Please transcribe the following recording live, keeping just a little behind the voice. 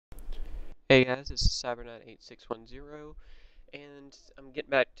Hey guys, this is CyberKnight 8610, and I'm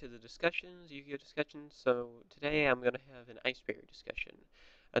getting back to the discussions, Yu-Gi-Oh discussions. So today I'm going to have an Ice Barrier discussion.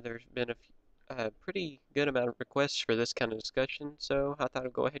 There's been a pretty good amount of requests for this kind of discussion, so I thought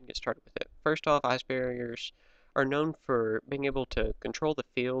I'd go ahead and get started with it. First off, Ice Barriers are known for being able to control the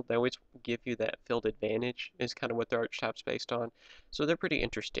field. They always give you that field advantage, is kind of what their archetype's based on. So they're pretty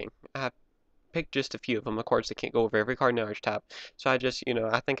interesting. I picked just a few of them. Of course, I can't go over every card in the archetype, so I just,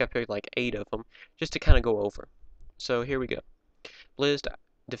 I think I picked like 8 of them just to kind of go over. So here we go. Blizz,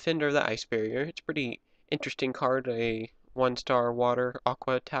 Defender of the Ice Barrier. It's a pretty interesting card, a 1-star water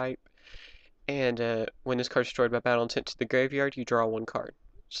aqua type. And when this card is destroyed by battle and sent to the graveyard, you draw 1 card.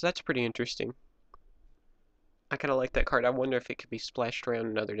 So that's pretty interesting. I kind of like that card. I wonder if it could be splashed around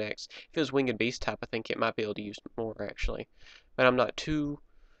in other decks. If it was Winged Beast type, I think it might be able to use more actually. But I'm not too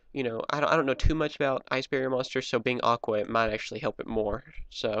I don't know too much about Ice Barrier monsters, so being Aqua, it might actually help it more.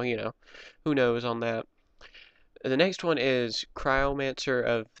 So, who knows on that. The next one is Cryomancer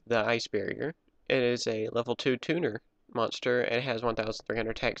of the Ice Barrier. It is a level 2 tuner monster. It has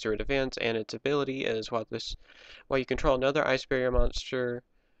 1,300 attack, 0 defense, and its ability is while you control another Ice Barrier monster,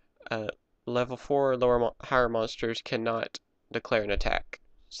 uh, level 4 or higher monsters cannot declare an attack.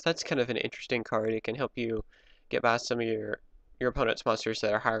 So that's kind of an interesting card. It can help you get by some of your opponent's monsters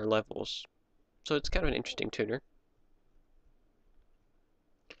that are higher levels. So it's kind of an interesting tuner.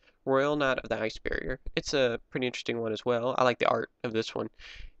 Royal Knight of the Ice Barrier. It's a pretty interesting one as well. I like the art of this one.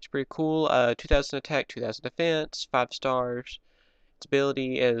 It's pretty cool. 2000 attack, 2000 defense, 5 stars. Its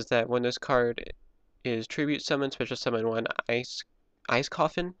ability is that when this card is tribute summon, special summon 1 ice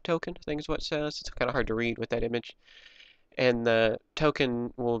coffin token, I think is what it says. It's kind of hard to read with that image. And the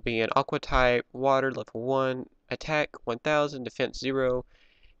token will be an aqua type, water, level 1, attack 1000, defense 0,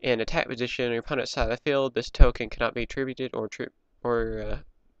 in attack position on your opponent's side of the field. This token cannot be attributed or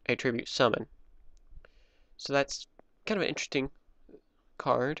a tribute summon. So that's kind of an interesting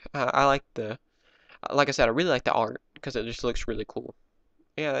card. I like like I said, I really like the art because it just looks really cool.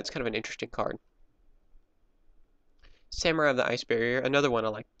 Yeah, that's kind of an interesting card. Samurai of the Ice Barrier, another one I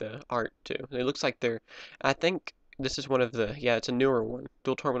like the art too. It looks like I think this is one of yeah, it's a newer one.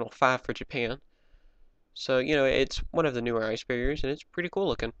 Dual Terminal 5 for Japan. So, it's one of the newer Ice Barriers and it's pretty cool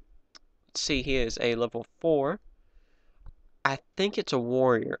looking. Let's see, he is a level 4. I think it's a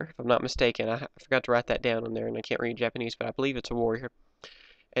warrior, if I'm not mistaken. I forgot to write that down on there, and I can't read Japanese, but I believe it's a warrior.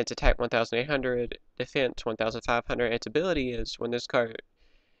 Its attack 1,800, defense 1,500. Its ability is when this card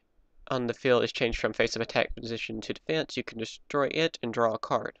on the field is changed from face of attack position to defense, you can destroy it and draw a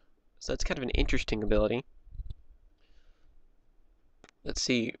card. So that's kind of an interesting ability. Let's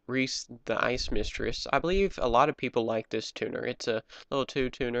see, Reese the Ice Mistress. I believe a lot of people like this tuner. It's a level 2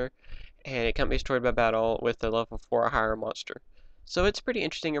 tuner, and it can't be destroyed by battle with a level 4 or higher monster. So it's pretty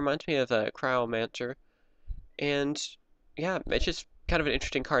interesting. It reminds me of a Cryomancer. And yeah, it's just kind of an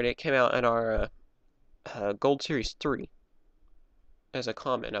interesting card. It came out in our Gold Series 3 as a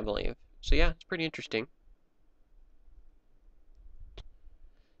common, I believe. So yeah, it's pretty interesting.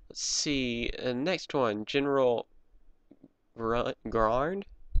 Let's see, next one, General Grard.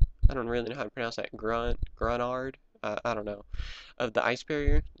 I don't really know how to pronounce that. Grunard. I don't know. Of the Ice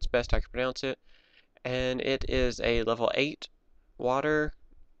Barrier. It's best I can pronounce it. And it is a level 8 water.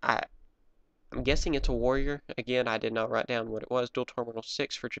 I'm guessing it's a warrior. Again, I did not write down what it was. Dual Terminal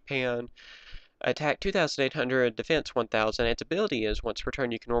 6 for Japan. Attack 2,800, defense 1,000. Its ability is once per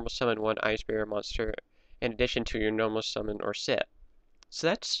turn you can normal summon 1 Ice Barrier monster in addition to your normal summon or set. So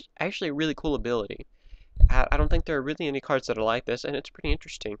that's actually a really cool ability. I don't think there are really any cards that are like this, and it's pretty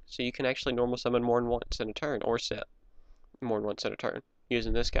interesting. So you can actually normal summon more than once in a turn, or set more than once in a turn,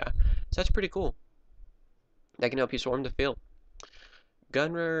 using this guy. So that's pretty cool. That can help you swarm the field.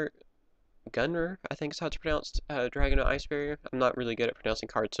 Gunner, I think is how it's pronounced, Dragon Ice Barrier. I'm not really good at pronouncing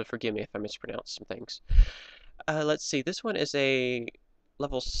cards, so forgive me if I mispronounce some things. Let's see, this one is a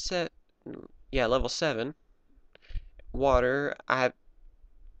level level 7. Water,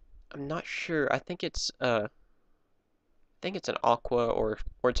 I'm not sure. I think it's an aqua or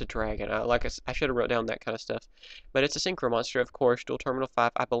it's a dragon. I should have wrote down that kind of stuff. But it's a synchro monster, of course. Dual Terminal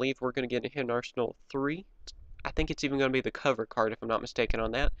 5. I believe we're going to get it in Arsenal 3. I think it's even going to be the cover card, if I'm not mistaken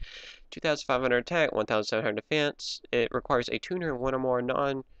on that. 2,500 attack, 1,700 defense. It requires a tuner and one or more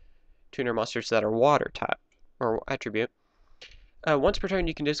non-tuner monsters that are water type or attribute. Once per turn,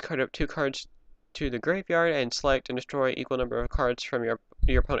 you can discard up 2 cards to the graveyard and select and destroy equal number of cards from your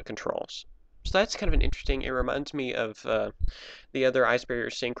opponent controls. So that's kind of an interesting. It reminds me of the other Ice Barrier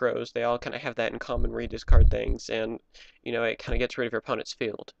synchros. They all kind of have that in common, rediscard things, and it kind of gets rid of your opponent's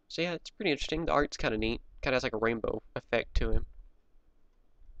field. So yeah, it's pretty interesting. The art's kind of neat. Kind of has like a rainbow effect to him.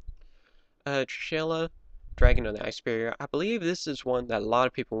 Trishella, Dragon of the Ice Barrier. I believe this is one that a lot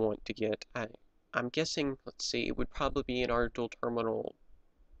of people want to get. I'm guessing, let's see, it would probably be in our dual terminal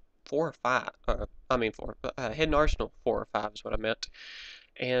 4 or 5. I mean 4. Hidden Arsenal 4 or 5 is what I meant.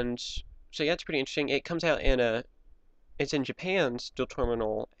 And so yeah, it's pretty interesting. It comes out it's in Japan's dual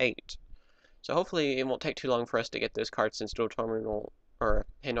terminal 8. So hopefully it won't take too long for us to get this card since dual terminal or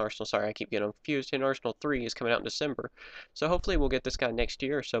Hidden Arsenal, sorry, I keep getting confused. Hidden Arsenal 3 is coming out in December. So hopefully we'll get this guy next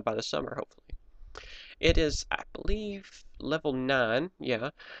year or so by the summer, hopefully. It is, I believe, level 9.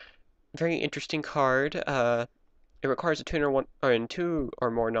 Yeah, very interesting card. It requires a tuner one or in 2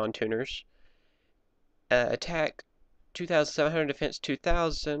 or more non-tuners. Attack 2,700, defense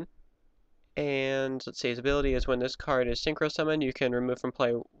 2,000. And let's see, his ability is when this card is synchro summoned, you can remove from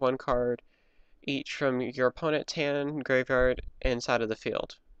play one card each from your opponent's hand, graveyard, and side of the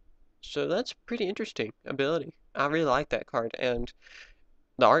field. So that's pretty interesting ability. I really like that card, and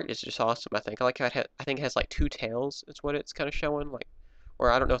the art is just awesome. I like how I think it has like 2 tails. Is what it's kind of showing, like,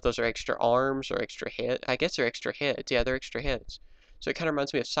 or I don't know if those are extra arms or extra head. I guess they're extra heads. Yeah, they're extra heads. So it kind of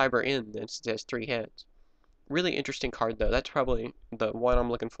reminds me of Cyber End, since it has 3 heads. Really interesting card though. That's probably the one I'm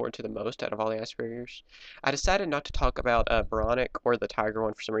looking forward to the most out of all the ice barriers. I decided not to talk about Bronic or the tiger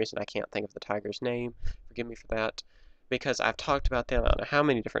one for some reason. I can't think of the tiger's name. Forgive me for that. Because I've talked about them I don't know how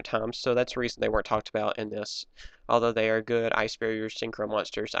many different times, so that's the reason they weren't talked about in this. Although they are good ice barriers, synchro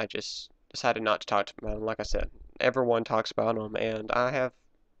monsters, I just decided not to talk about them. Like I said, everyone talks about them, and I have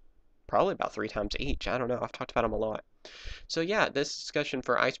probably about 3 times each. I don't know. I've talked about them a lot. So yeah, this discussion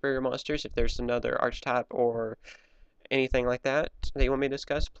for ice barrier monsters, if there's another archetype or anything like that that you want me to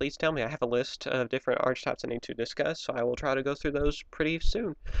discuss, please tell me. I have a list of different archetypes I need to discuss, so I will try to go through those pretty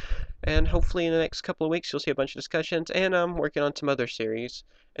soon. And hopefully in the next couple of weeks you'll see a bunch of discussions, and I'm working on some other series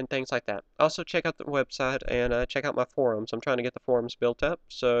and things like that. Also check out the website and check out my forums. I'm trying to get the forums built up,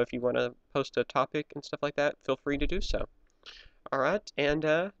 so if you want to post a topic and stuff like that, feel free to do so. Alright, and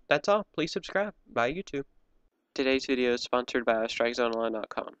that's all. Please subscribe. Bye, YouTube. Today's video is sponsored by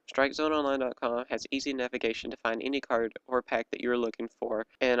StrikeZoneOnline.com. StrikeZoneOnline.com has easy navigation to find any card or pack that you're looking for,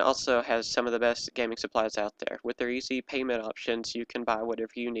 and also has some of the best gaming supplies out there. With their easy payment options, you can buy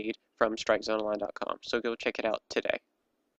whatever you need from StrikeZoneOnline.com. So go check it out today.